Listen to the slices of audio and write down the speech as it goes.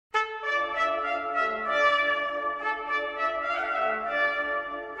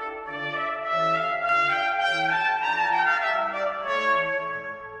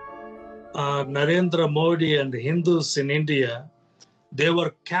Narendra Modi and Hindus in India, they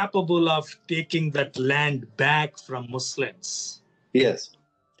were capable of taking that land back from Muslims. Yes.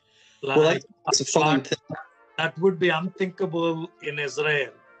 Well, Like, that's a fine thing. that would be unthinkable in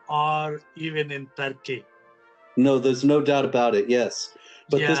Israel or even in Turkey. No, there's no doubt about it, yes.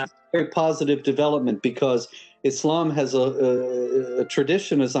 But this is a very positive development because Islam has a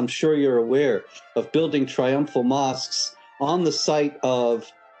tradition, as I'm sure you're aware, of building triumphal mosques on the site of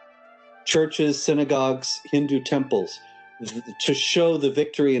churches, synagogues, Hindu temples, to show the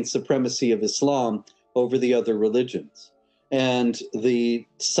victory and supremacy of Islam over the other religions. And the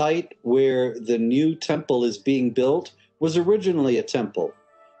site where the new temple is being built was originally a temple.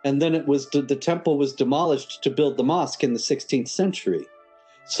 And then the temple was demolished to build the mosque in the 16th century.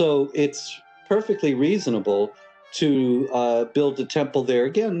 So it's perfectly reasonable to build a temple there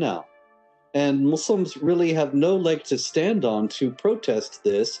again now. And Muslims really have no leg to stand on to protest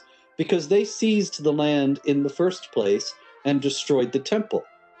this because they seized the land in the first place and destroyed the temple.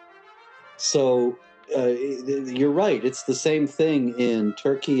 So you're right. It's the same thing in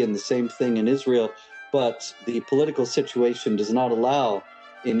Turkey and the same thing in Israel, but the political situation does not allow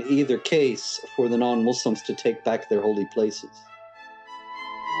in either case for the non-Muslims to take back their holy places.